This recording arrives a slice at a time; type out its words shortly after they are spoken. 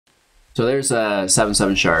So there's a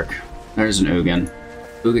 7/7 Shark. There's an Ugin.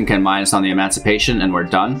 Ugin can minus on the Emancipation and we're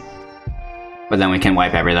done. But then we can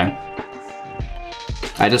wipe everything.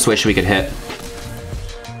 I just wish we could hit.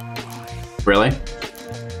 Really?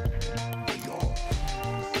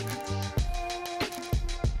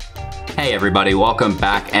 Hey everybody, welcome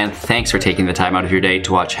back and thanks for taking the time out of your day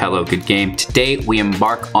to watch Hello Good Game. Today we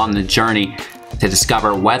embark on the journey to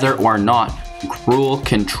discover whether or not Gruul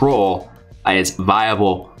control is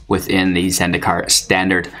viable within the Zendikar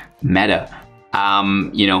standard meta.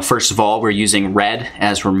 First of all, we're using red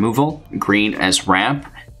as removal, green as ramp,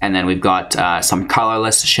 and then we've got some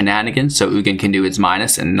colorless shenanigans, so Ugin can do its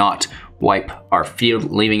minus and not wipe our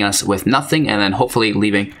field, leaving us with nothing, and then hopefully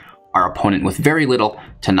leaving our opponent with very little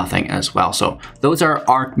to nothing as well. So those are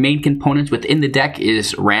our main components within the deck,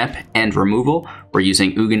 is ramp and removal. We're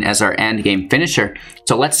using Ugin as our end game finisher.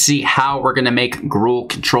 So let's see how we're gonna make Gruul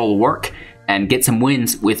control work and get some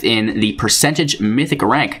wins within the percentage mythic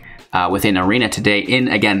rank within Arena today in,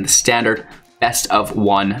 again, the standard best of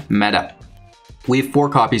one meta. We have 4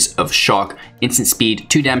 copies of Shock, instant speed,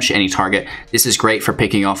 2 damage to any target. This is great for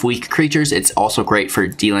picking off weak creatures. It's also great for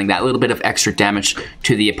dealing that little bit of extra damage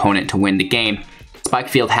to the opponent to win the game.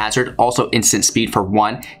 Spikefield Hazard, also instant speed for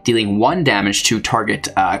 1, dealing 1 damage to target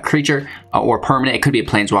creature or permanent. It could be a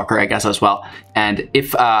planeswalker, I guess, as well. And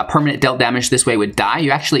if permanent dealt damage this way would die,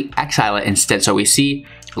 you actually exile it instead. So we see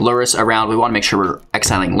Lurrus around. We want to make sure we're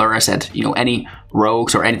exiling Lurrus, and any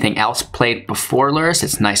rogues or anything else played before Lurrus,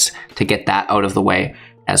 it's nice to get that out of the way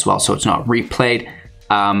as well, so it's not replayed.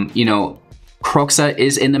 Kroxa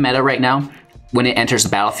is in the meta right now. When it enters the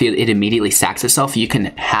battlefield, it immediately sacks itself. You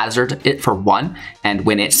can hazard it for 1, and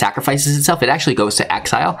when it sacrifices itself, it actually goes to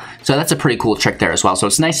exile. So that's a pretty cool trick there as well. So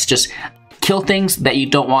it's nice to just kill things that you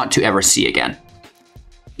don't want to ever see again.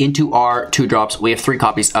 Into our 2-drops, we have 3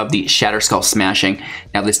 copies of the Shatterskull Smashing.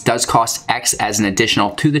 Now this does cost X as an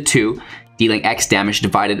additional to the 2, dealing X damage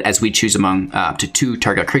divided as we choose among up to 2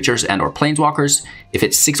 target creatures and or planeswalkers. If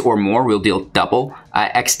it's 6 or more, we'll deal double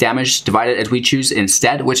X damage divided as we choose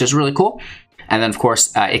instead, which is really cool. And then, of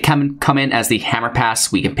course, it can come in as the Hammer Pass.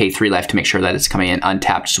 We can pay 3 life to make sure that it's coming in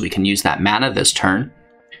untapped, so we can use that mana this turn.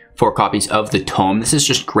 4 copies of the Tome. This is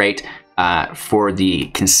just great for the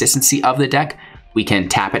consistency of the deck. We can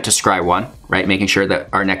tap it to scry 1, right? Making sure that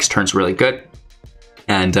our next turn's really good.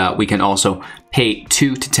 And we can also pay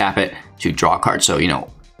 2 to tap it to draw a card. So,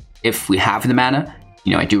 if we have the mana,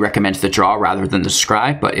 I do recommend the draw rather than the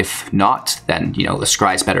scry, but if not, then, the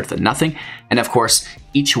scry is better than nothing. And of course,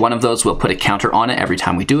 each one of those will put a counter on it every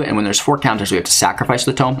time we do it. And when there's 4 counters, we have to sacrifice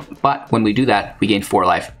the Tome. But when we do that, we gain 4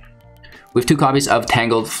 life. We have 2 copies of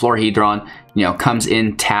Tangled Florahedron, comes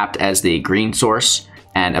in tapped as the green source.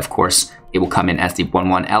 And of course, it will come in as the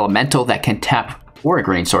 1/1 elemental that can tap for a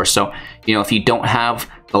green source. So, if you don't have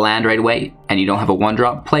the land right away and you don't have a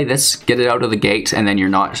 1-drop, play this, get it out of the gate, and then you're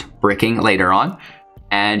not bricking later on.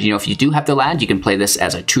 And, if you do have the land, you can play this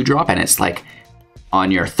as a 2-drop, and it's like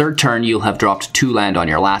on your 3rd turn, you'll have dropped 2 land on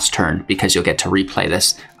your last turn because you'll get to replay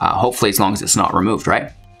this, hopefully as long as it's not removed,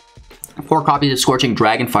 right? 4 copies of Scorching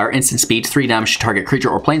Dragonfire, instant speed, 3 damage to target creature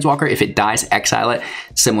or planeswalker. If it dies, exile it,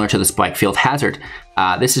 similar to the Spikefield Hazard.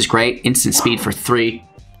 This is great. Instant speed for 3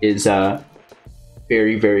 is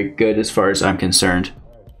very, very good as far as I'm concerned.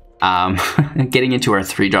 Getting into our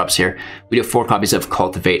 3-drops here, we do have 4 copies of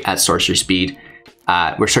Cultivate at sorcery speed.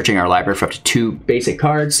 We're searching our library for up to 2 basic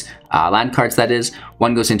cards, land cards that is.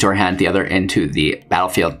 1 goes into our hand, the other into the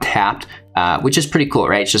battlefield tapped, which is pretty cool,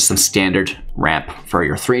 right? It's just some standard ramp for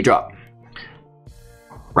your 3-drop.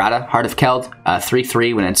 Radha, Heart of Keld,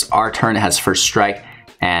 3/3. When it's our turn, it has first strike,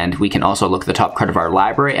 and we can also look at the top card of our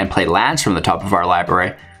library and play lands from the top of our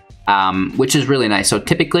library, which is really nice. So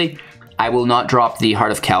typically, I will not drop the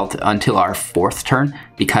Heart of Keld until our 4th turn,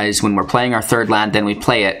 because when we're playing our 3rd land, then we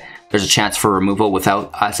play it, there's a chance for removal without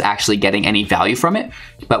us actually getting any value from it.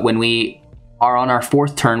 But when we are on our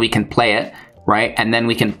 4th turn, we can play it, right? And then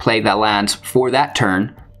we can play that land for that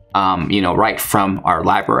turn, right from our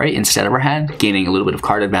library instead of our hand, gaining a little bit of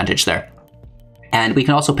card advantage there. And we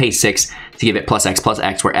can also pay 6 to give it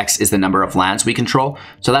 +X, where X is the number of lands we control.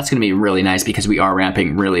 So that's going to be really nice because we are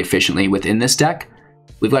ramping really efficiently within this deck.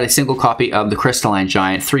 We've got a single copy of the Crystalline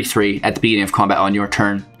Giant, 3/3. At the beginning of combat on your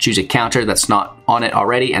turn, choose a counter that's not on it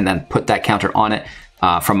already, and then put that counter on it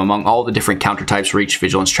from among all the different counter types: Reach,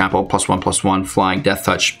 Vigilance, Trample, +1/+1, Flying, Death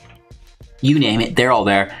Touch. You name it, they're all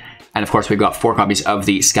there. And of course, we've got 4 copies of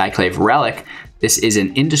the Skyclave Relic. This is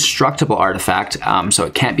an indestructible artifact, so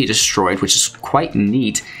it can't be destroyed, which is quite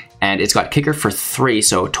neat. And it's got kicker for 3,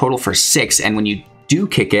 so total for 6. And when you do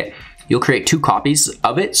kick it, you'll create 2 copies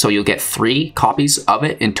of it, so you'll get 3 copies of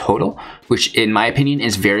it in total, which in my opinion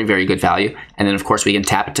is very, very good value. And then of course we can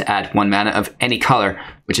tap it to add 1 mana of any color,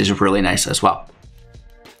 which is really nice as well.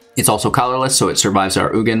 It's also colorless, so it survives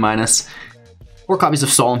our Ugin minus. 4 copies of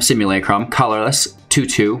Solemn Simulacrum, colorless,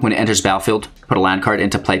 2/2. When it enters battlefield, put a land card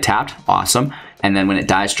into play tapped. Awesome. And then when it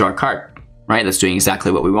dies, draw a card. Right, that's doing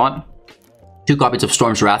exactly what we want. 2 copies of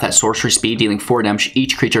Storm's Wrath at sorcery speed, dealing 4 damage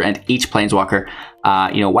each creature and each planeswalker.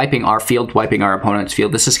 Wiping our field, wiping our opponent's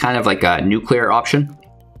field. This is kind of like a nuclear option.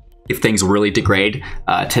 If things really degrade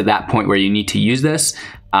to that point where you need to use this,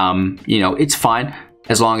 it's fine.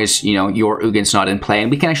 As long as, your Ugin's not in play.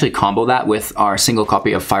 And we can actually combo that with our single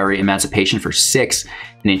copy of Fiery Emancipation for 6,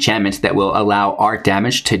 an enchantment that will allow our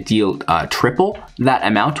damage to deal triple that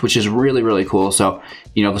amount, which is really, really cool. So,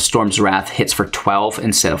 the Storm's Wrath hits for 12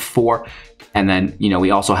 instead of 4. And then,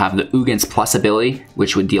 we also have the Ugin's Plus ability,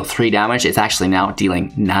 which would deal 3 damage. It's actually now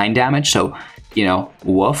dealing 9 damage. So,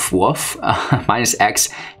 woof, woof, minus X.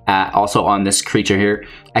 Also on this creature here,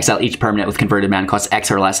 exile each permanent with converted mana cost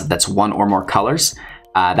X or less that's 1 or more colors.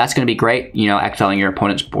 That's going to be great, exiling your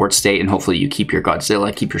opponent's board state, and hopefully you keep your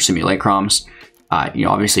Godzilla, keep your Simulacrums.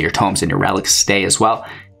 Obviously your Tomes and your Relics stay as well.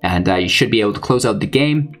 And you should be able to close out the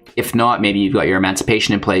game. If not, maybe you've got your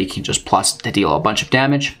Emancipation in play, you can just plus to deal a bunch of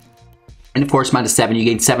damage. And of course, -7, you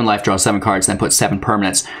gain 7 life, draw 7 cards, then put 7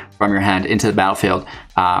 permanents from your hand into the battlefield.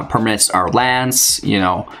 Permanents are lands,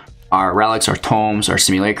 our relics, our tomes, our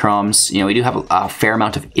simulacrums. We do have a fair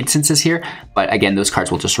amount of instances here, but again, those cards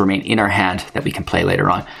will just remain in our hand that we can play later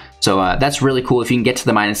on. So that's really cool. If you can get to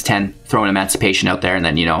the -10, throw an Emancipation out there, and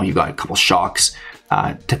then, you've got a couple shocks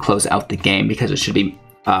to close out the game, because it should be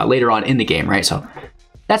later on in the game, right? So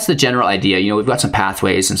that's the general idea. We've got some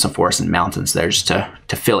pathways and some forests and mountains there just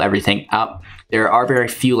to fill everything up. There are very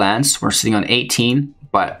few lands. We're sitting on 18,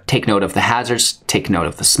 but take note of the hazards, take note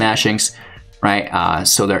of the smashings, right?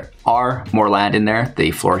 So there are more land in there,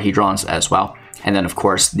 the Florahedrons as well. And then of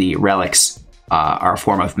course the relics are a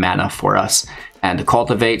form of mana for us. And the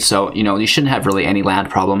Cultivate, so you shouldn't have really any land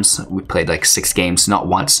problems. We played like 6 games, not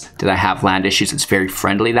once did I have land issues. It's very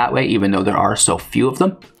friendly that way, even though there are so few of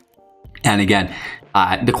them. And again,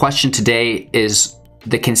 the question today is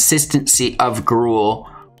the consistency of Gruul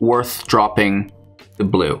worth dropping the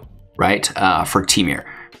blue, right? For Temur.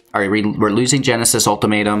 We're losing Genesis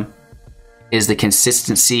Ultimatum. Is the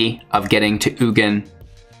consistency of getting to Ugin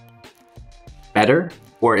better,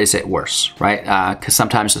 or is it worse, right? Because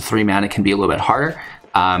sometimes the 3 mana can be a little bit harder.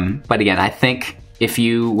 But again, I think if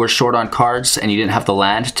you were short on cards and you didn't have the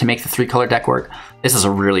land to make the 3-color deck work, this is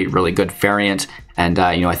a really, really good variant. And,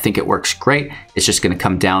 I think it works great. It's just going to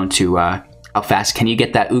come down to how fast can you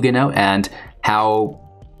get that Ugin out, and how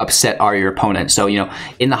upset are your opponents. So,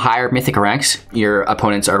 in the higher Mythic ranks, your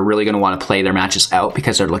opponents are really going to want to play their matches out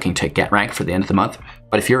because they're looking to get rank for the end of the month.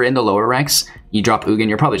 But if you're in the lower ranks, you drop Ugin,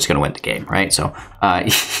 you're probably just going to win the game, right? So,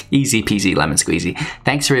 easy peasy, lemon squeezy.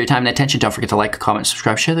 Thanks for your time and attention. Don't forget to like, comment,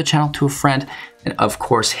 subscribe, share the channel to a friend, and of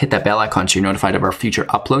course, hit that bell icon so you're notified of our future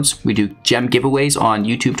uploads. We do gem giveaways on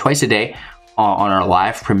YouTube twice a day on our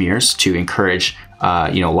live premieres to encourage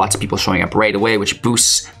lots of people showing up right away, which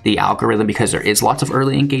boosts the algorithm because there is lots of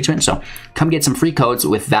early engagement. So come get some free codes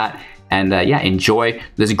with that, and enjoy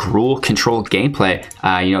this Gruul controlled gameplay.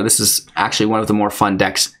 This is actually one of the more fun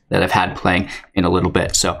decks that I've had playing in a little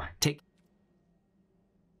bit. So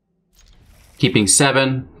keeping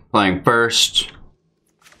 7, playing first.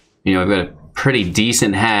 We've got a pretty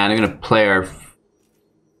decent hand. I'm gonna play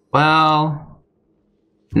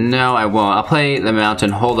no, I won't. I'll play the mountain,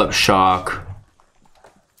 hold up shock,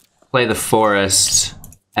 play the forest,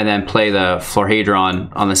 and then play the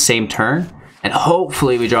Florahedron on the same turn. And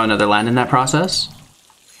hopefully we draw another land in that process.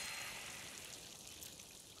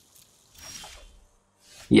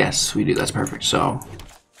 Yes, we do. That's perfect. So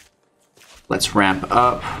let's ramp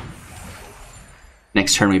up.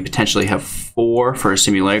 Next turn we potentially have 4 for a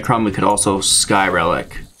Simulacrum. We could also Sky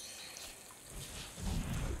Relic.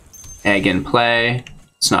 Egg in play.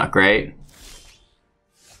 It's not great.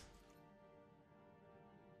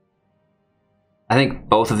 I think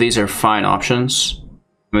both of these are fine options.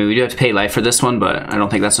 I mean, we do have to pay life for this one, but I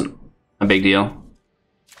don't think that's a big deal.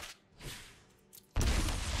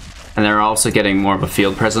 And they're also getting more of a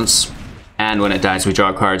field presence. And when it dies, we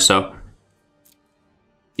draw a card. So,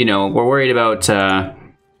 we're worried about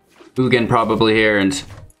Ugin probably here, and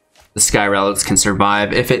the Sky Relics can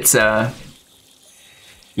survive. If it's, a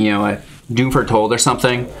Doom Foretold or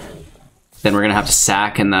something, then we're going to have to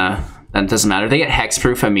sack, and then it doesn't matter. They get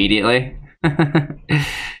hexproof immediately.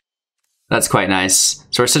 That's quite nice.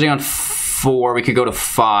 So we're sitting on 4. We could go to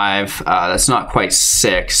 5. That's not quite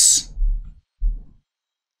 6.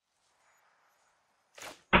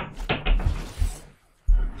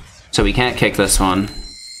 So we can't kick this one.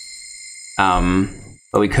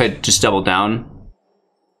 But we could just double down.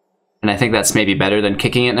 And I think that's maybe better than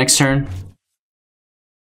kicking it next turn.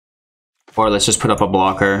 Or let's just put up a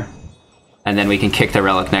blocker. And then we can kick the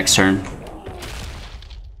relic next turn.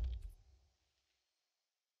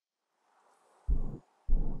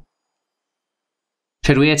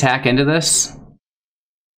 Should we attack into this?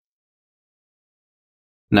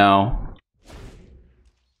 No.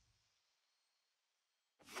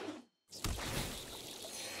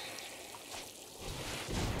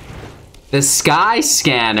 The Sky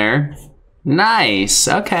Scanner. Nice.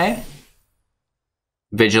 Okay.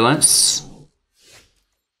 Vigilance.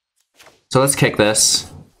 So let's kick this.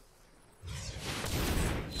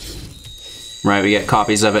 Right, we get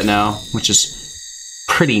copies of it now, which is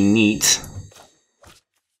pretty neat.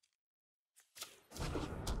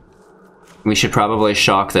 We should probably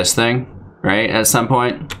shock this thing, right, at some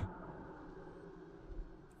point.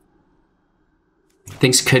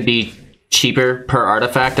 Things could be cheaper per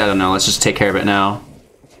artifact. I don't know. Let's just take care of it now.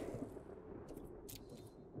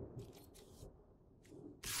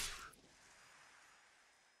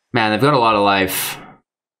 Man, they've got a lot of life.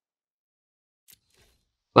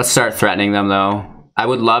 Let's start threatening them, though. I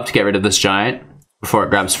would love to get rid of this giant before it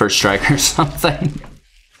grabs first strike or something.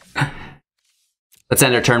 Let's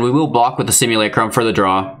end our turn. We will block with the Simulacrum for the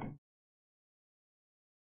draw.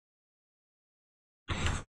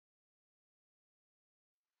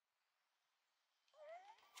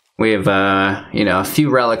 We have, you know, a few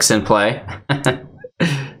relics in play.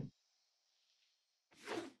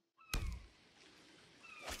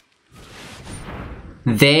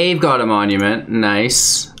 They've got a monument.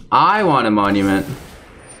 Nice. I want a monument.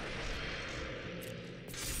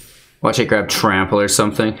 Watch it grab trample or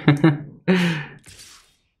something.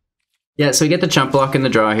 Yeah, so we get the chump block in the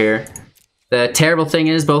draw here. The terrible thing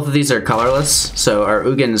is both of these are colorless, so our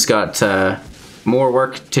Ugin's got more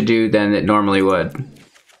work to do than it normally would.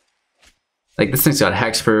 Like, this thing's got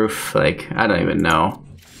hexproof, like, I don't even know.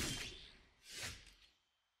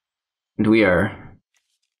 And we are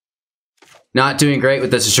not doing great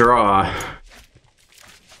with this draw.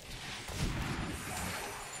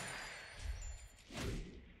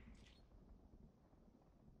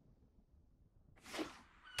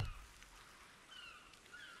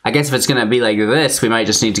 I guess if it's gonna be like this, we might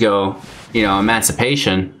just need to go, you know,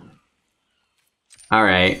 Emancipation.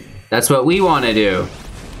 Alright, that's what we want to do.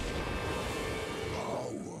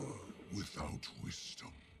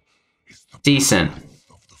 Decent.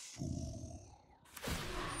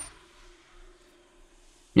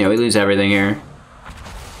 Yeah, we lose everything here.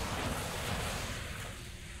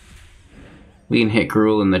 We can hit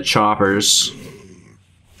Gruul in the choppers.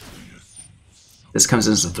 This comes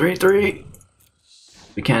in as a 3/3.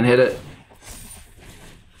 We can't hit it.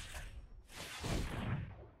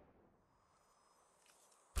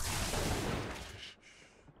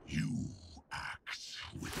 You act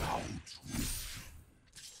without wisdom.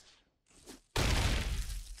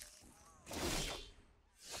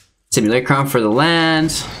 Simulacrum for the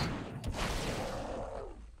land.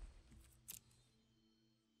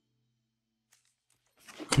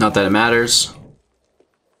 Not that it matters.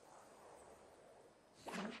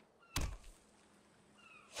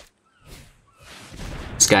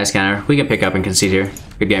 Sky Scanner. We can pick up and concede here.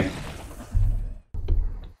 Good game.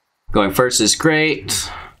 Going first is great.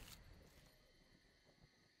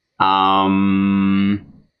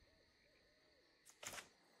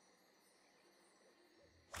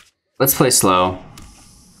 Let's play slow.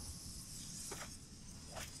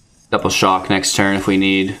 Double shock next turn if we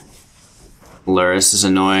need. Luris is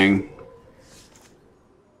annoying.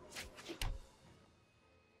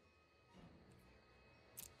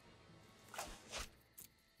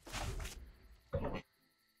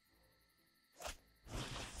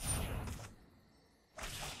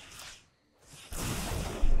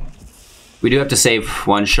 We do have to save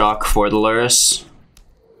one shock for the Luris.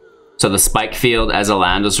 So the Spikefield as a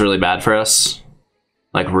land was really bad for us.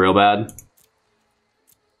 Like, real bad.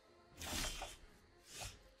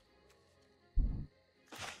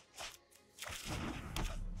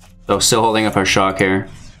 So still holding up our shock here.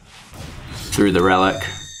 Through the relic.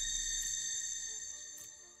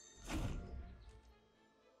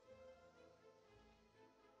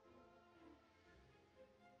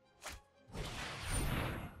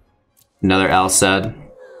 Another Alced.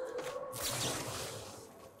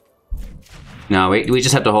 No, we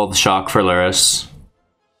just have to hold the shock for Luris.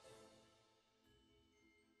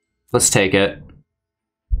 Let's take it.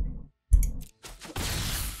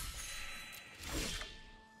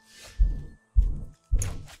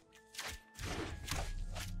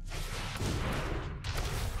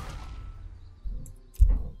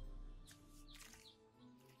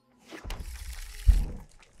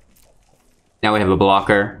 Now we have a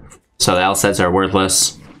blocker, so the L-sets are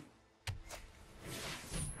worthless.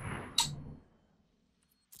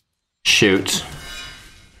 Shoot.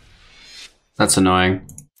 That's annoying.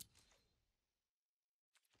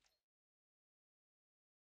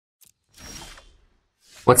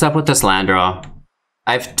 What's up with this land draw?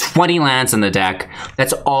 I have 20 lands in the deck.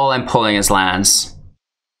 That's all I'm pulling is lands.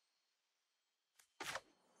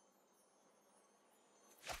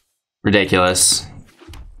 Ridiculous.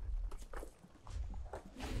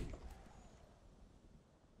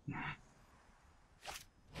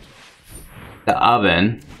 The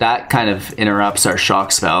oven, that kind of interrupts our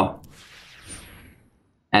shock spell.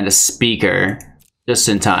 And a speaker, just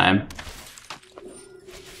in time.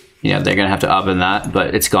 You know, they're gonna have to oven that,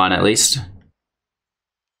 but it's gone at least.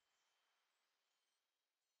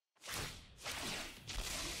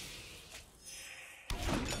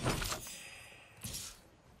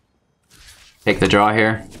 Take the draw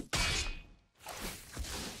here.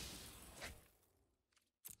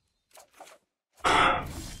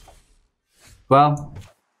 Well,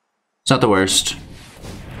 it's not the worst.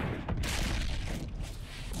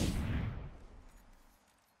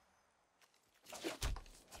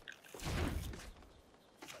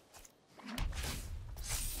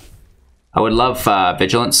 I would love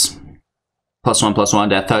Vigilance. +1/+1,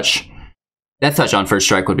 Death Touch. Death Touch on first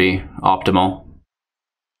strike would be optimal.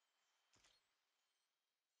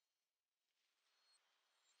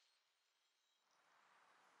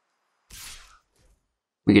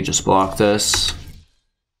 We could just block this.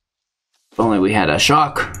 If only we had a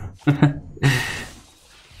shock.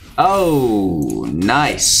 Oh,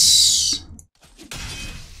 nice.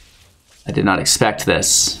 I did not expect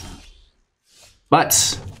this.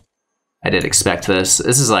 But I did expect this.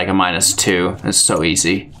 This is like a -2. It's so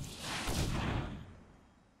easy.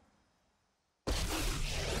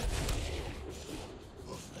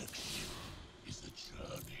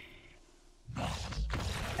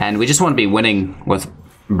 And we just want to be winning with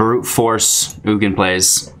brute force Ugin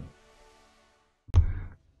plays.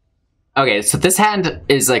 Okay, so this hand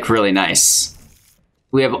is like really nice.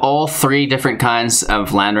 We have all 3 different kinds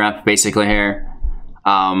of land wrap basically here.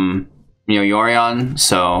 You know, Yorion,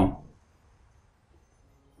 so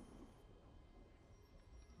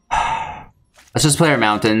let's just play our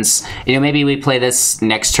mountains. You know, maybe we play this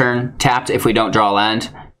next turn tapped if we don't draw a land.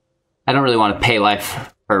 I don't really want to pay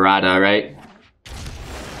life for Radha, right?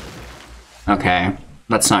 Okay,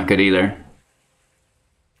 that's not good either.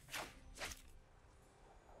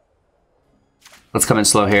 Let's come in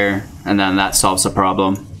slow here, and then that solves the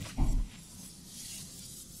problem.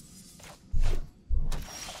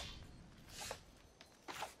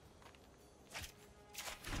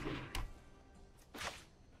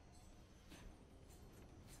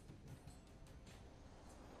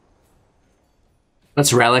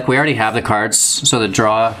 Let's Relic. We already have the cards, so the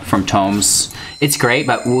draw from tomes, it's great,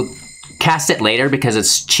 but we'll cast it later because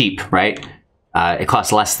it's cheap, right? It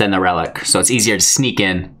costs less than the Relic, so it's easier to sneak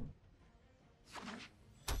in.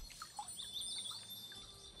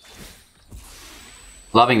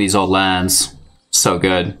 Loving these old lands. So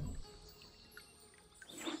good.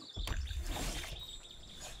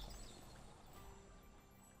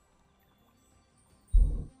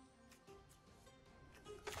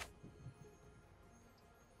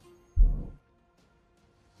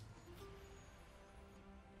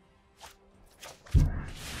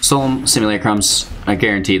 Solemn Simulacrum's a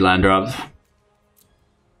guaranteed land drop.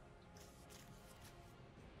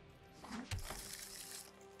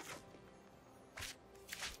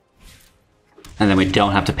 And then we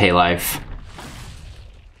don't have to pay life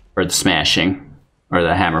for the smashing, or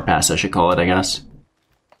the hammer pass I should call it, I guess.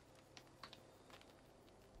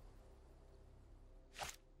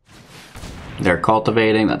 They're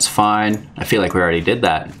cultivating, that's fine. I feel like we already did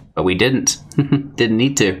that, but we didn't. Didn't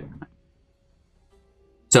need to.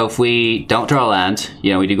 So if we don't draw a land,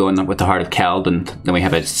 you know, we do go in with the Heart of Keld, and then we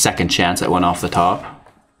have a second chance at one off the top.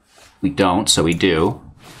 We don't, so we do.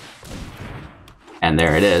 And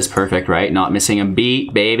there it is, perfect, right? Not missing a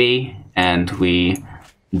beat, baby. And we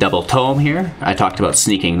double tome here. I talked about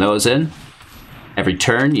sneaking those in every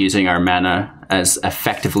turn, using our mana as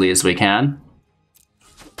effectively as we can.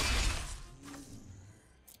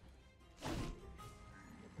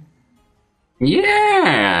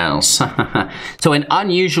 Yes! So an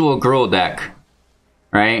unusual Gruul deck,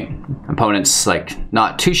 right? Opponent's like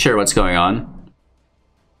not too sure what's going on.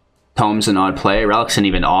 Tome's an odd play, Relic's an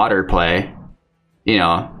even odder play. You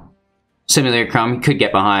know, Simulacrum could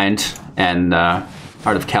get behind, and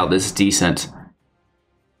Heart of Keld is decent.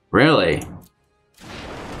 Really?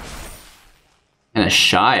 And a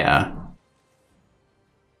Shia.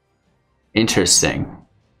 Interesting.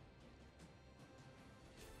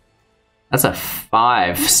 That's a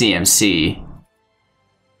 5 CMC.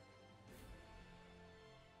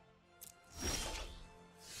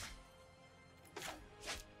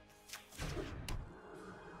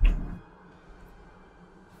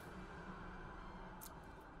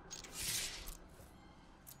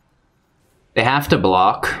 They have to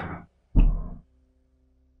block.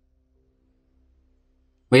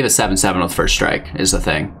 We have a 7/7 with first strike, is the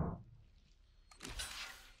thing.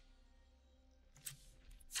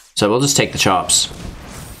 So we'll just take the chops.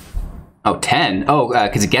 Oh, 10? Oh,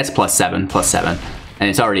 because it gets +7, and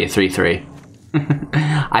it's already a 3/3.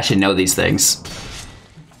 I should know these things.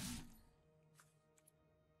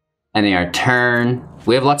 Ending our turn.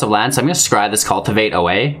 We have lots of land, so I'm going to scry this Cultivate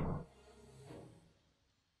away.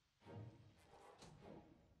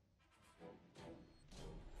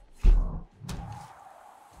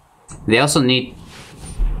 They also need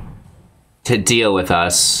to deal with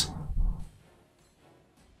us.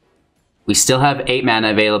 We still have 8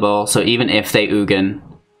 mana available, so even if they Ugin,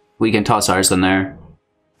 we can toss ours in there.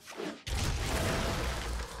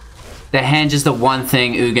 The Henge is the one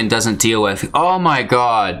thing Ugin doesn't deal with. Oh my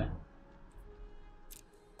god.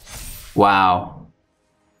 Wow.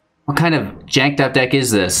 What kind of janked up deck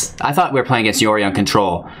is this? I thought we were playing against Yori on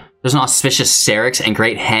control. There's an Auspicious Syrinx and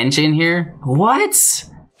Great Henge in here? What?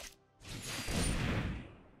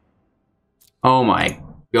 Oh my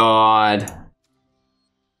god.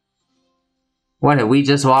 What have we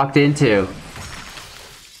just walked into?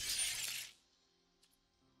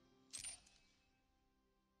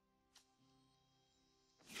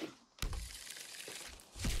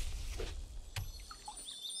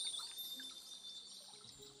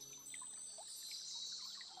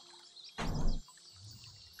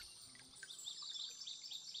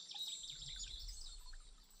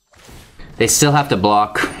 They still have to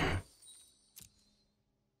block.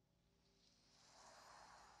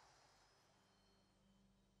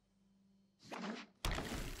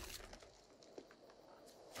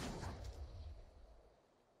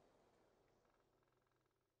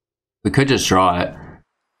 We could just draw it.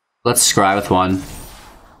 Let's scry with one.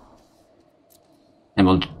 And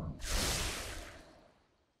we'll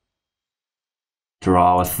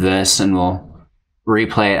draw with this, and we'll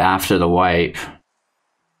replay it after the wipe.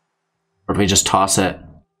 Or if we just toss it.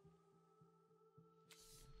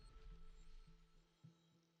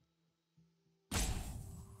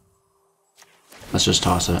 Let's just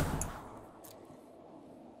toss it.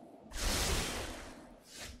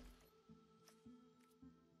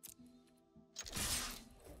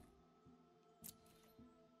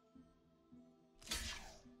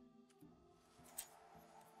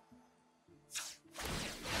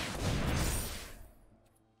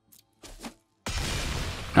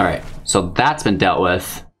 Alright, so that's been dealt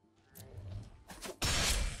with.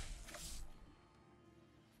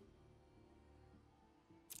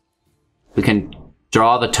 We can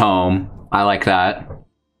draw the tome. I like that.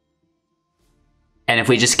 And if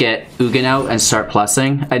we just get Ugin out and start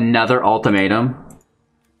plussing, another ultimatum.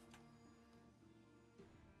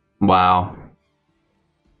 Wow.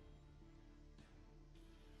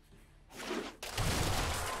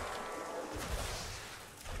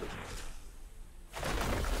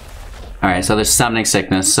 Alright, so there's Summoning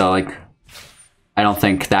Sickness, so like, I don't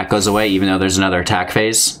think that goes away, even though there's another attack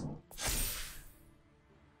phase.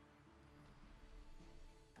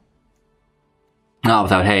 Oh,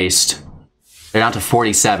 without haste. They're down to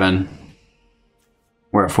 47.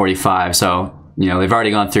 We're at 45, so, you know, they've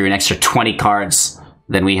already gone through an extra 20 cards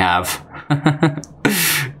than we have. I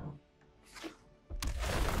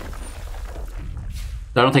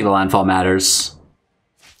don't think the landfall matters.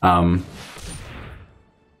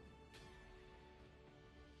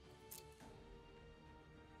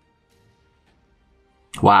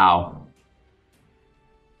 Wow.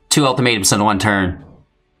 2 ultimatums in one turn.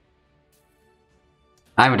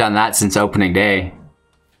 I haven't done that since opening day.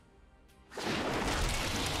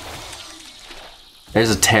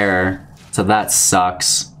 There's a Terror, so that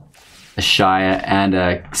sucks. A Shia and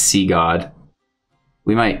a Sea God.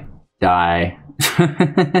 We might die.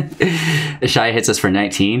 The Shia hits us for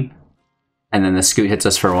 19, and then the Scoot hits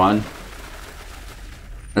us for 1.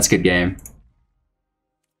 That's a good game.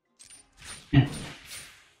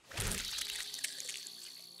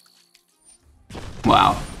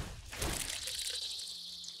 Wow.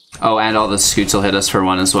 Oh, and all the Scoots will hit us for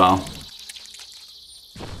 1 as well.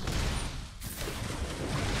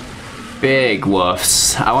 Big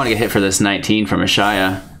woofs. I want to get hit for this 19 from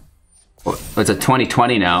Ashaya. It's a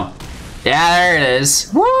 2020 now. Yeah, there it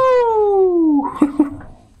is. Woo!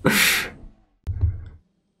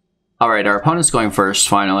 Alright, our opponent's going first,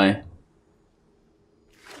 finally.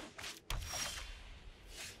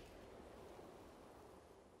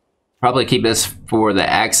 Probably keep this for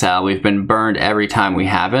the exile. We've been burned every time we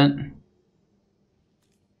haven't.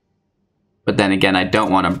 But then again, I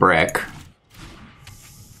don't want a brick.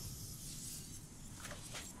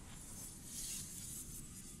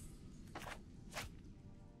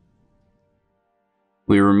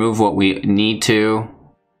 We remove what we need to.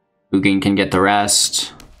 Ugin can get the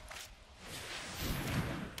rest.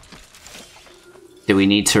 Do we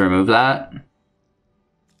need to remove that?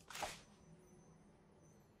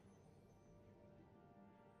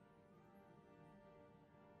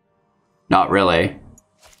 Not really.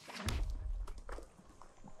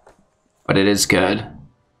 But it is good.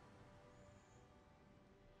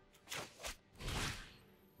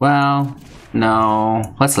 Well,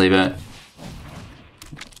 no. Let's leave it.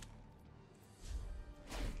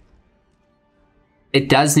 It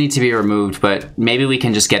does need to be removed, but maybe we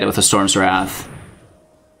can just get it with a Storm's Wrath.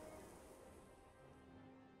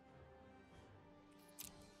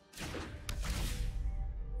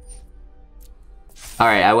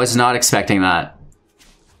 Alright, I was not expecting that.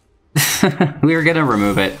 We were gonna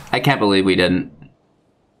remove it. I can't believe we didn't.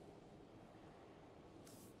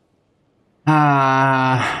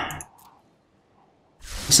 Let's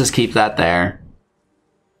just keep that there.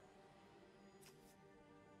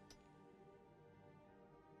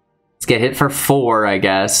 Let's get hit for 4, I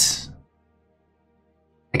guess.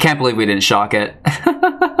 I can't believe we didn't shock it.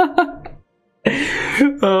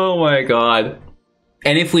 Oh my god.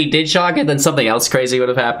 And if we did shock it, then something else crazy would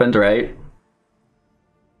have happened, right?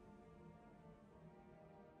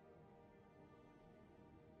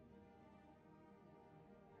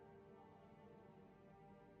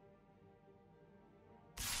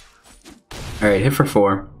 Alright, hit for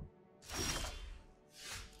 4.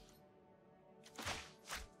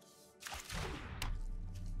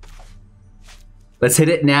 Let's hit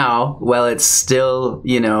it now while it's still,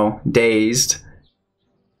 you know, dazed.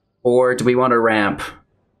 Or do we want to ramp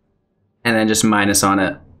and then just minus on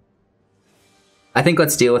it? I think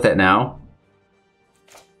let's deal with it now.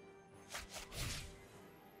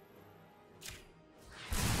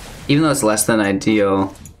 Even though it's less than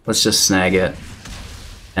ideal, let's just snag it.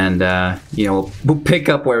 And, you know, we'll pick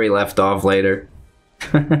up where we left off later.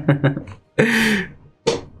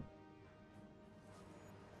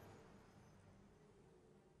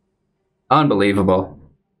 Unbelievable.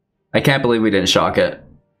 I can't believe we didn't shock it.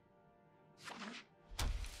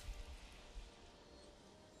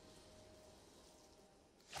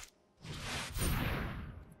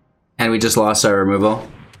 And we just lost our removal.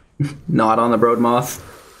 Not on the Broodmoth.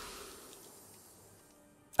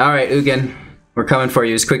 Alright, Ugin. We're coming for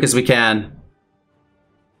you as quick as we can.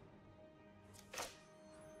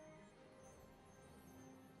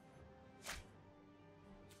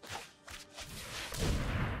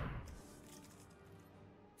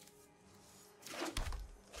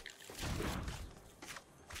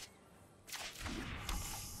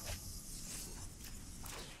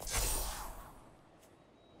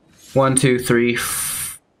 One, two, three.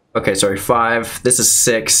 Okay, sorry, 5. This is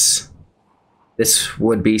 6. This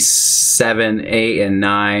would be 7, 8, and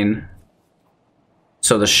 9.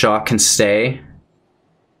 So the shock can stay.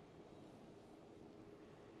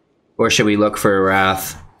 Or should we look for a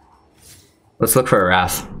Wrath? Let's look for a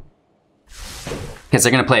Wrath. Because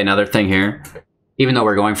they're going to play another thing here. Even though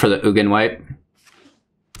we're going for the Ugin wipe.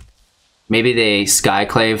 Maybe they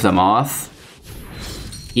Skyclave the Moth.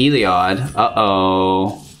 Eliod.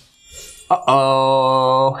 Uh-oh.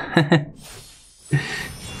 Uh-oh.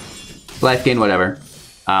 Life gain, whatever.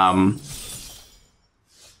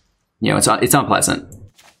 You know, it's unpleasant.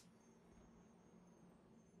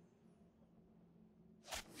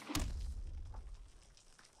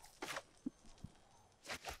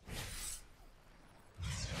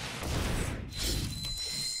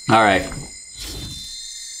 All right.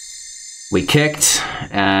 We kicked,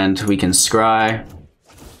 and we can scry.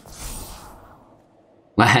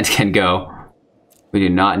 Land can go. We do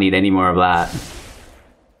not need any more of that.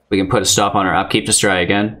 We can put a stop on our upkeep to scry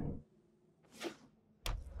again.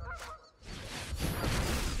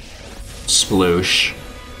 Sploosh.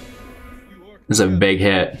 This is a big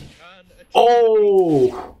hit.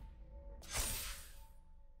 Oh!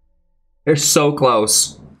 They're so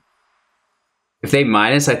close. If they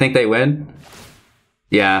minus, I think they win.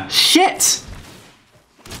 Yeah. Shit!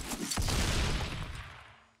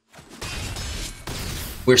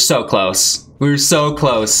 We're so close. We're so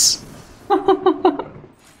close.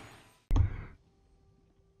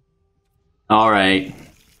 Alright.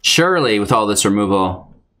 Surely, with all this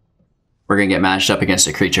removal, we're gonna get matched up against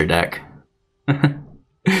a creature deck.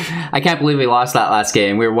 I can't believe we lost that last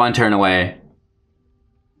game. We were one turn away.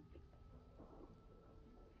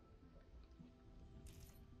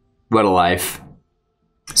 What a life.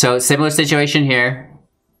 So, similar situation here,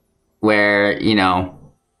 where, you know,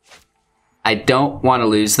 I don't want to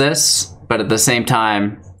lose this, but at the same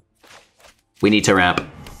time, we need to ramp.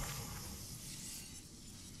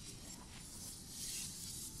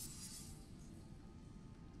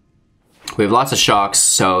 We have lots of shocks,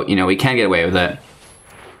 so, you know, we can get away with it.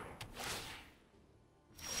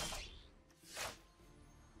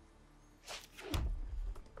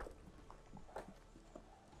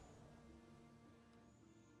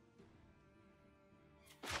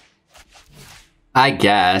 I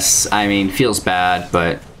guess. I mean, feels bad,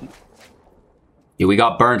 but we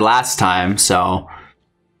got burned last time, so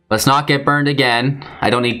let's not get burned again. I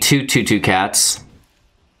don't need two 2/2 cats.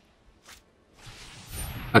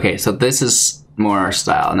 Okay, so this is more our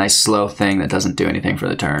style. A nice slow thing that doesn't do anything for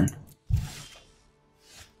the turn.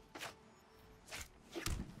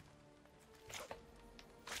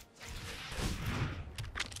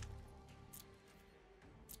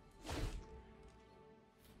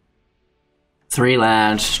 Three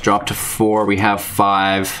land, drop to 4, we have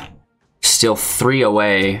 5. Still 3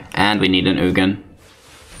 away, and we need an Ugin.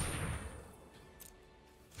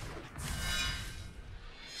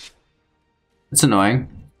 It's annoying.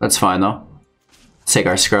 That's fine though. Let's take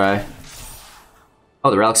our scry. Oh,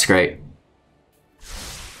 the relic's great.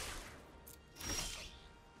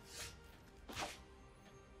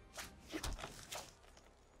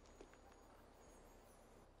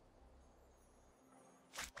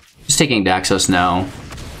 Just taking Daxos now.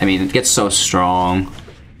 I mean, it gets so strong.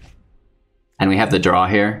 And we have the draw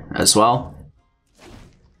here as well.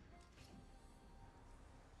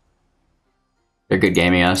 They're good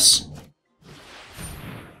gaming us.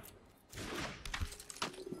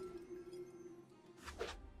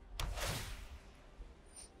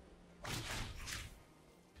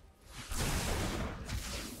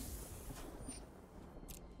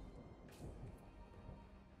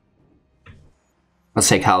 Let's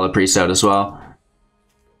take Hallowed Priest out as well.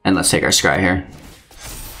 And let's take our scry here.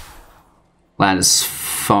 Land is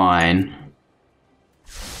fine.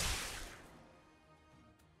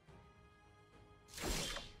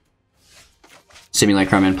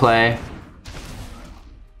 Simulacrum in play.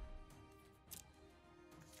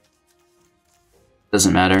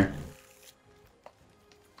 Doesn't matter.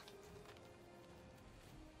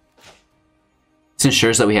 This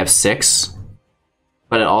ensures that we have 6.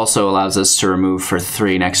 But it also allows us to remove for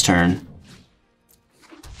 3 next turn.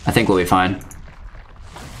 I think we'll be fine.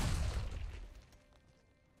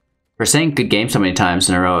 We're saying good game so many times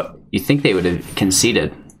in a row, you think they would have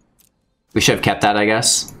conceded. We should have kept that, I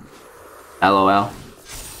guess. LOL.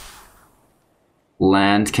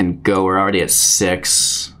 Land can go, we're already at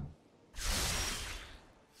 6.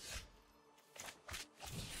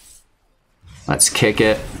 Let's kick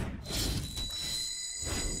it.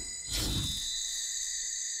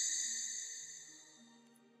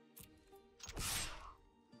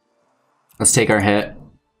 Let's take our hit.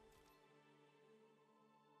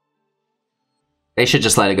 They should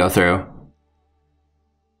just let it go through.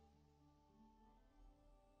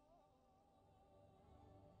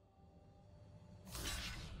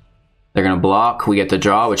 They're gonna block, we get the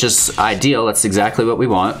draw, which is ideal, that's exactly what we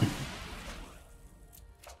want.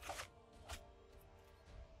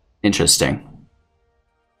 Interesting.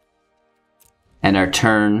 And our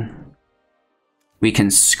turn, we can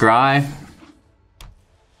scry.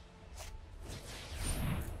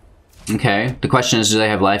 Okay, the question is, do they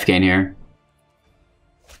have life gain here?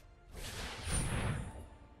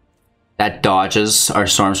 That dodges our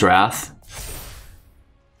Storm's Wrath.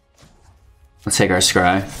 Let's take our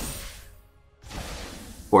scry.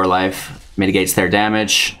 4 life, mitigates their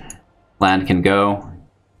damage. Land can go.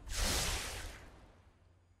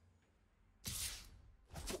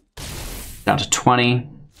 Down to 20.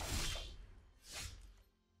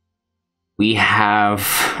 We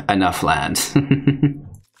have enough land.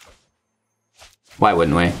 Why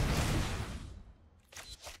wouldn't we?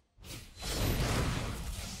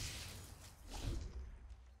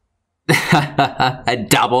 A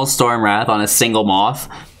double Storm Wrath on a single Moth.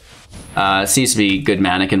 Seems to be good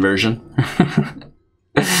mana conversion.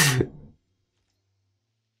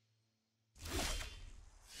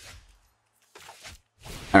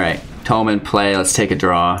 Alright, Tome in play, let's take a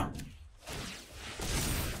draw.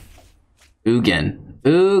 Ugin.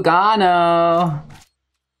 Ugano!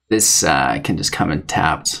 This can just come in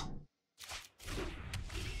tapped.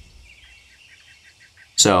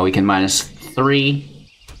 So we can -3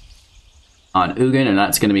 on Ugin, and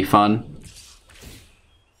that's going to be fun.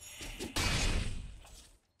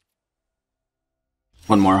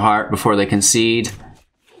 One more heart before they concede.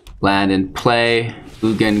 Land in play.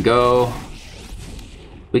 Ugin go.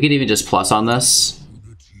 We could even just plus on this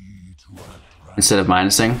instead of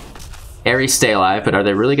minusing. Ares stay alive, but are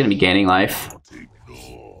they really going to be gaining life?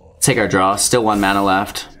 Take our draw. Still 1 mana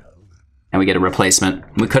left. And we get a replacement.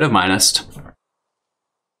 We could have minused.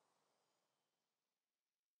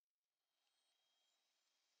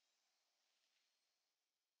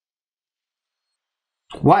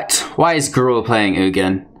 What? Why is Gruul playing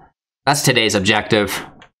Ugin? That's today's objective.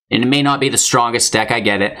 And it may not be the strongest deck, I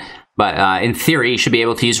get it. But in theory, you should be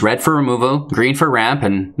able to use red for removal, green for ramp,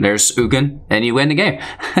 and there's Ugin, and you win the game.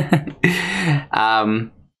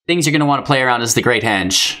 Things you're going to want to play around is the Great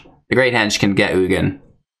Henge. The Great Henge can get Ugin.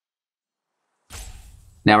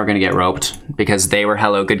 Now we're going to get roped, because they were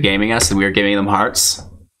hello good gaming us, and we were giving them hearts.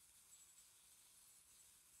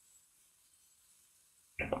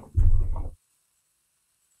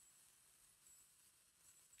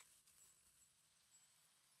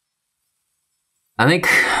 I think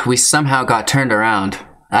we somehow got turned around.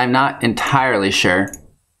 I'm not entirely sure.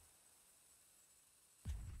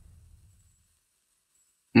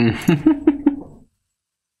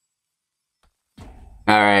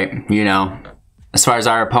 Alright, you know. As far as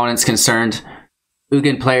our opponent's concerned,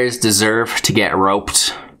 Ugin players deserve to get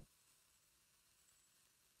roped.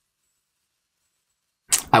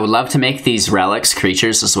 I would love to make these relics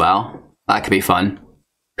creatures as well. That could be fun.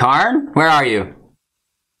 Karn, where are you?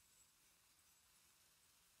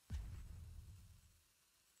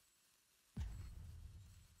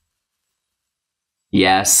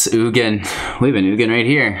 Yes, Ugin. We have an Ugin right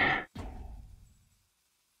here.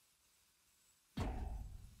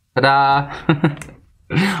 Ta-da!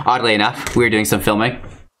 Oddly enough, we were doing some filming.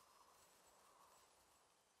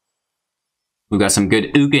 We've got some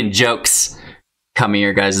good Ugin jokes coming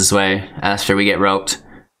your guys' way after we get roped.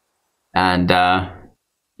 And,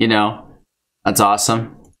 you know, that's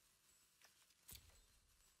awesome.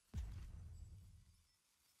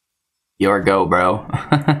 Your go, bro.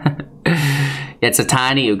 It's a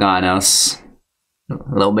tiny Uganos.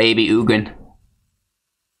 Little baby Ugin.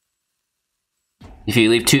 If you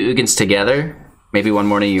leave 2 Ugins together, maybe one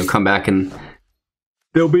morning you'll come back and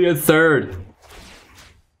there'll be a third.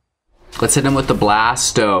 Let's hit him with the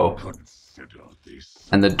Blasto.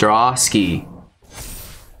 And the Drawski.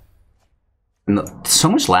 And so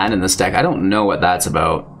much land in this deck. I don't know what that's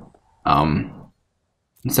about.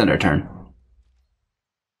 Let's end our turn.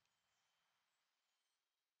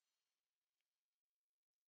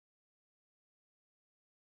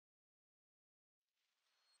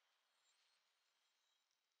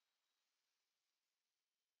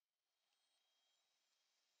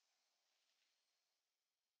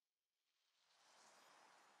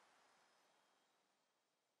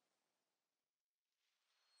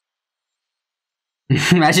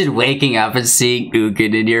 Imagine waking up and seeing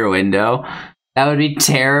Ugin in your window. That would be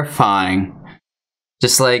terrifying.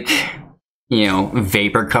 Just like, you know,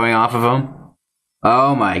 vapor coming off of him.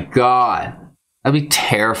 Oh my god. That'd be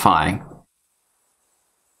terrifying.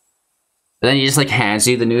 But then he just like hands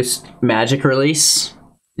you the newest magic release.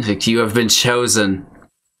 He's like, you have been chosen.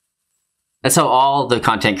 That's how all the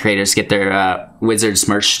content creators get their Wizards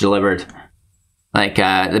merch delivered. Like,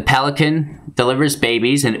 the Pelican delivers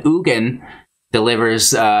babies and Ugin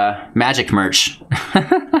delivers magic merch.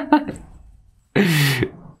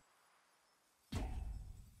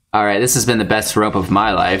 Alright, this has been the best rope of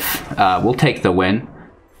my life. We'll take the win.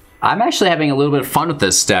 I'm actually having a little bit of fun with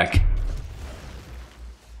this deck.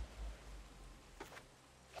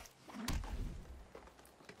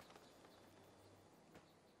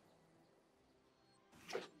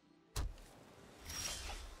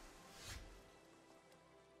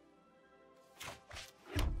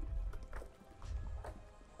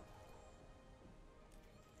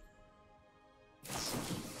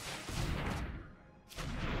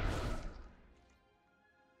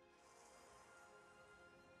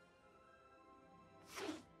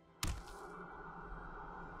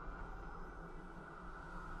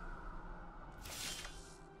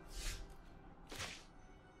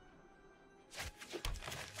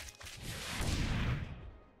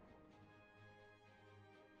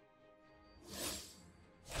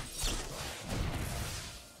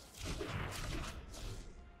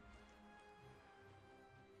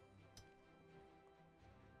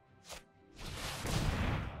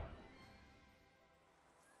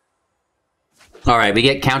 Alright, we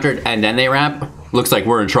get countered and then they ramp. Looks like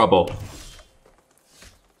we're in trouble.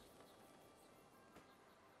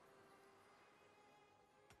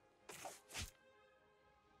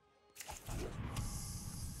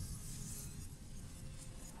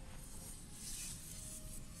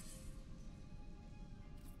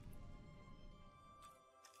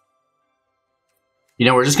 You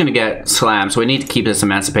know, we're just gonna get slammed, so we need to keep this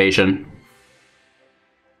Emancipation.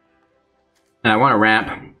 And I want to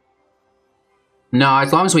ramp. No,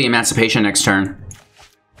 as long as we Emancipation next turn.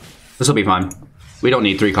 This will be fun. We don't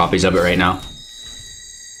need 3 copies of it right now.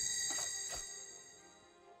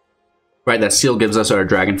 Right, that seal gives us our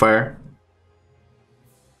Dragonfire.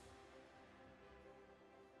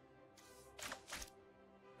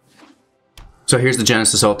 So here's the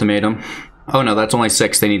Genesis Ultimatum. Oh no, that's only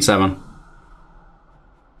 6, they need 7.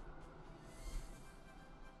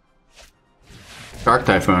 Dark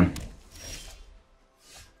Typhoon.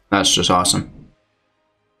 That's just awesome.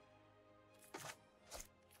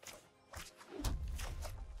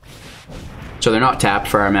 So they're not tapped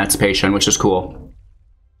for our Emancipation, which is cool.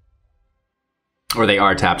 Or they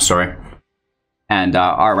are tapped, sorry. And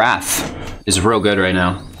our Wrath is real good right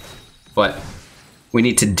now. But we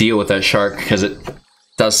need to deal with that shark because it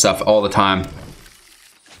does stuff all the time.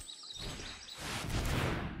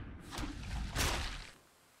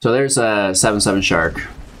 So there's a 7/7 shark.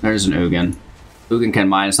 There's an Ugin. Ugin can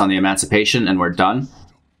minus on the Emancipation and we're done.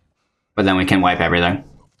 But then we can wipe everything.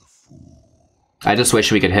 I just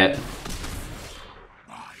wish we could hit.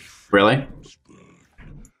 Really?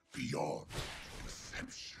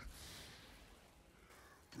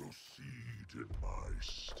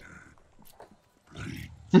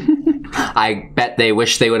 I bet they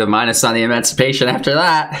wish they would have minus on the Emancipation after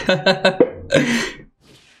that.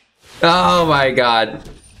 Oh my god.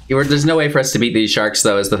 There's no way for us to beat these sharks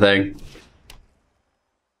though, is the thing.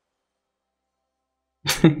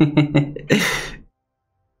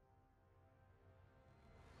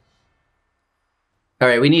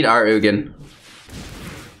 Alright, we need our Ugin.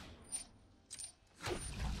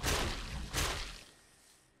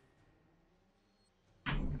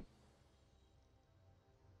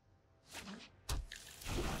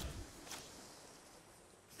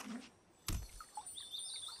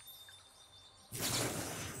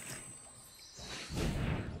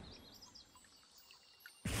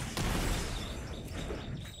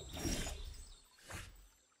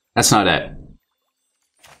 That's not it.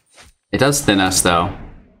 It does thin us, though.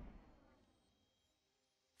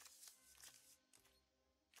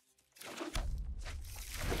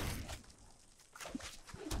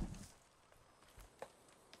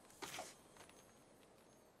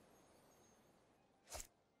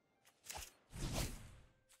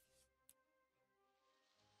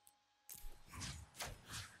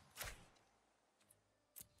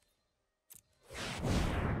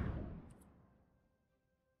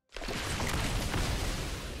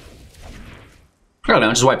 I don't know,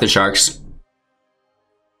 just wipe the sharks.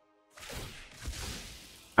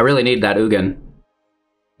 I really need that Ugin.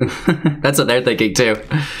 That's what they're thinking too.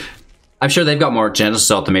 I'm sure they've got more Genesis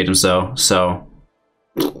Ultimatums though, so...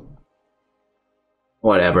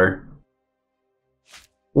 Whatever.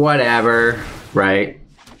 Whatever, right?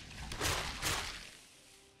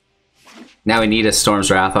 Now we need a Storm's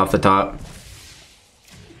Wrath off the top.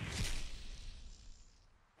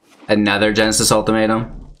 Another Genesis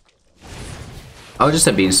Ultimatum. Oh, just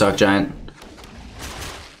a Beanstalk Giant.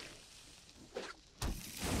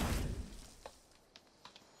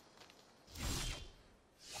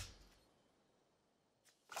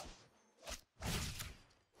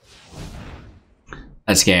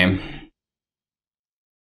 That's game.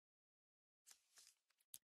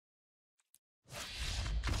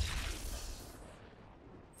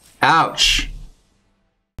 Ouch!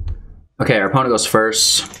 Okay, our opponent goes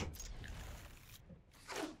first.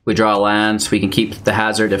 We draw a land, so we can keep the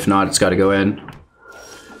hazard. If not, it's got to go in.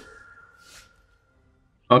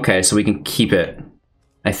 Okay, so we can keep it,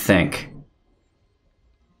 I think.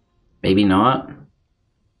 Maybe not.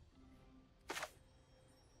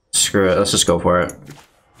 Screw it, let's just go for it.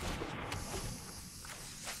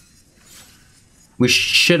 We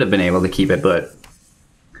should have been able to keep it, but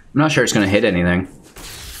I'm not sure it's going to hit anything.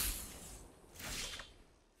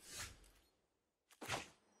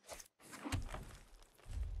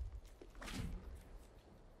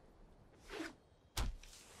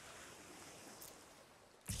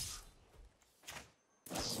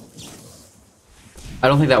 I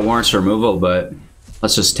don't think that warrants removal, but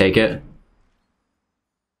let's just take it.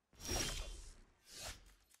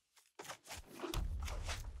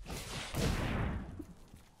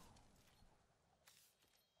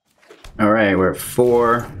 Alright, we're at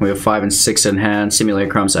 4. We have 5 and 6 in hand.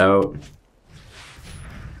 Simulacrum's out.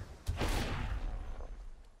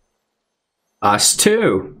 Us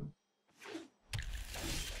too.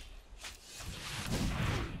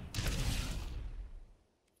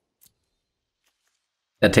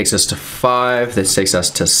 That takes us to 5. This takes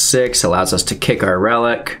us to 6. Allows us to kick our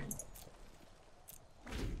relic.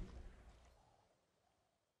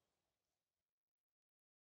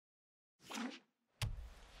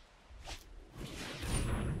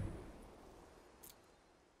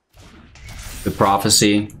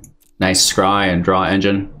 Prophecy. Nice scry and draw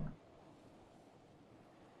engine.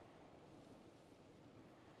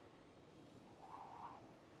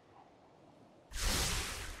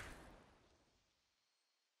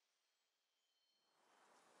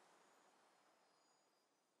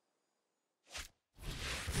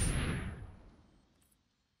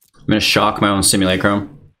 I'm gonna shock my own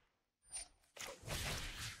Simulacrum.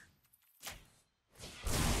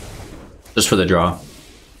 Just for the draw.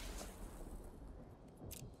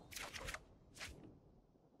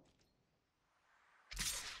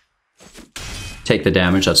 Take the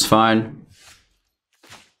damage, that's fine.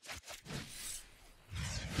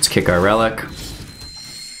 Let's kick our relic.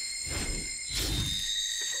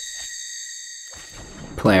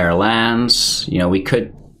 Play our lands. You know, we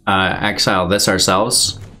could exile this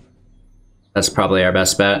ourselves. That's probably our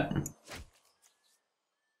best bet.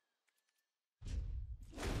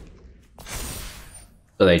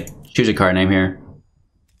 So they choose a card name here.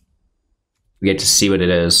 We get to see what it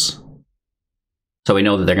is. So we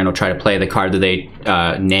know that they're going to try to play the card that they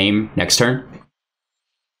name next turn.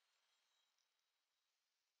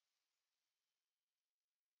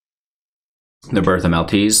 The Birth of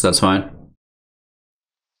Maltese, that's fine.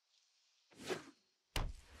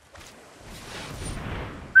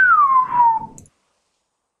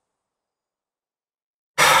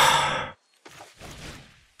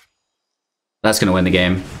 That's going to win the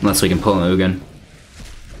game, unless we can pull an Ugin.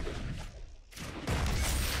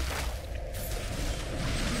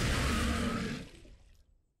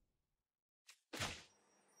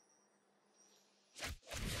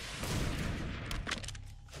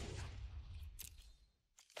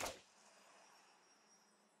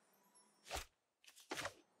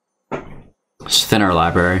 Just thin our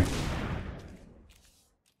library.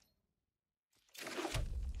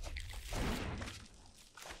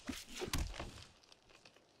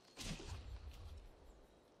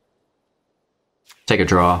 Take a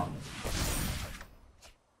draw.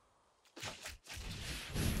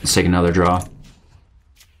 Let's take another draw.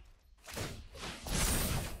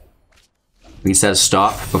 We can set a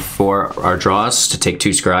stop before our draws to take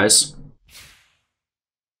 2 scries.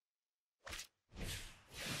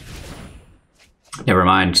 Never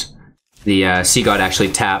mind. The Sea God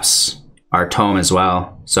actually taps our tome as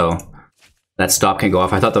well, so that stop can go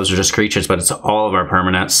off. I thought those were just creatures, but it's all of our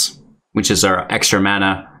permanents, which is our extra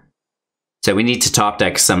mana. So we need to top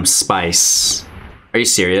deck some spice. Are you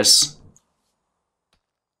serious?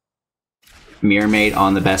 Mirror Mate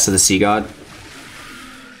on the best of the Sea God?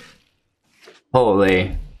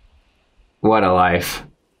 Holy. What a life.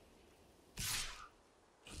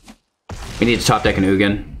 We need to top deck an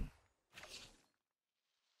Ugin.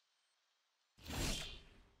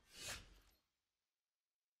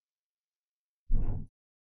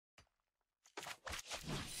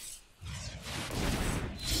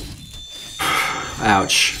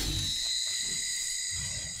 Ouch.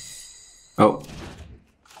 Oh.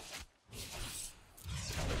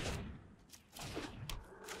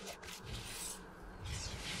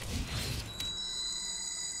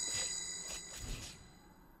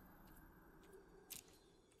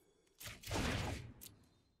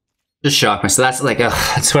 Just shock myself. That's like,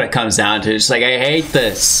 that's what it comes down to. It's like, I hate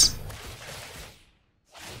this.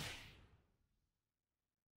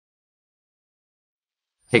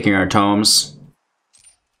 Taking our tomes.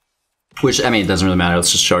 Which, I mean, it doesn't really matter.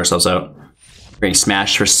 Let's just show ourselves out. We're getting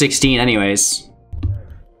smashed for 16 anyways.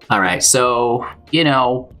 Alright, so, you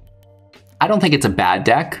know, I don't think it's a bad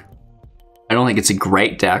deck. I don't think it's a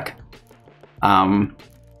great deck. I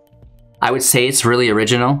would say it's really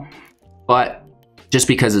original, but just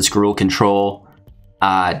because it's Gruul control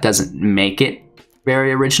doesn't make it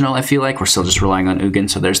very original, I feel like. We're still just relying on Ugin,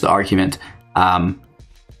 so there's the argument.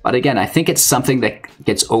 But again, I think it's something that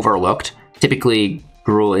gets overlooked. Typically,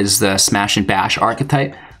 Gruul is the smash and bash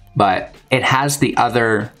archetype, but it has the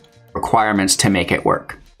other requirements to make it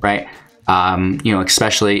work, right? You know,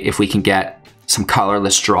 especially if we can get some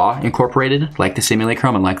colorless draw incorporated, like the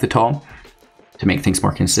Simulacrum and like the Tome, to make things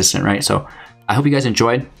more consistent, right? So I hope you guys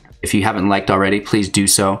enjoyed. If you haven't liked already, please do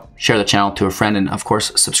so. Share the channel to a friend, and of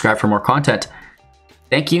course, subscribe for more content.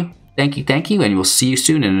 Thank you, thank you, thank you, and we'll see you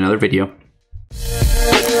soon in another video.